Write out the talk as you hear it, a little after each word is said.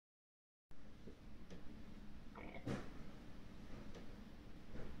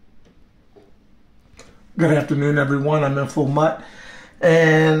Good afternoon, everyone. I'm in full mutt,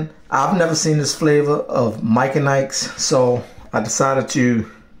 and I've never seen this flavor of Mike and Ike's, so I decided to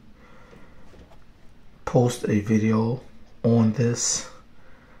post a video on this.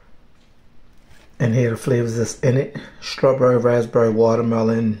 And here are the flavors that's in it: strawberry, raspberry,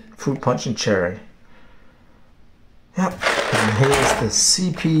 watermelon, fruit punch, and cherry. Yep. And here's the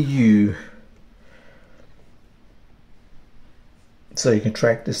CPU, so you can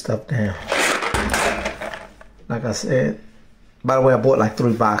track this stuff down. Like I said, by the way, I bought like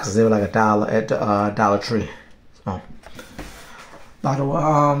 3 boxes. They were like $1 at the Dollar Tree. So, by the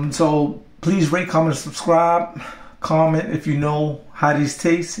way, so please rate, comment, and subscribe. Comment if you know how these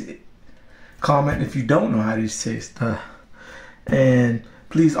taste. Comment if you don't know how these taste. And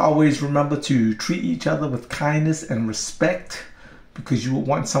please always remember to treat each other with kindness and respect, because you will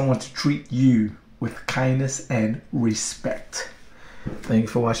want someone to treat you with kindness and respect. Thank you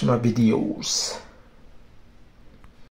for watching my videos.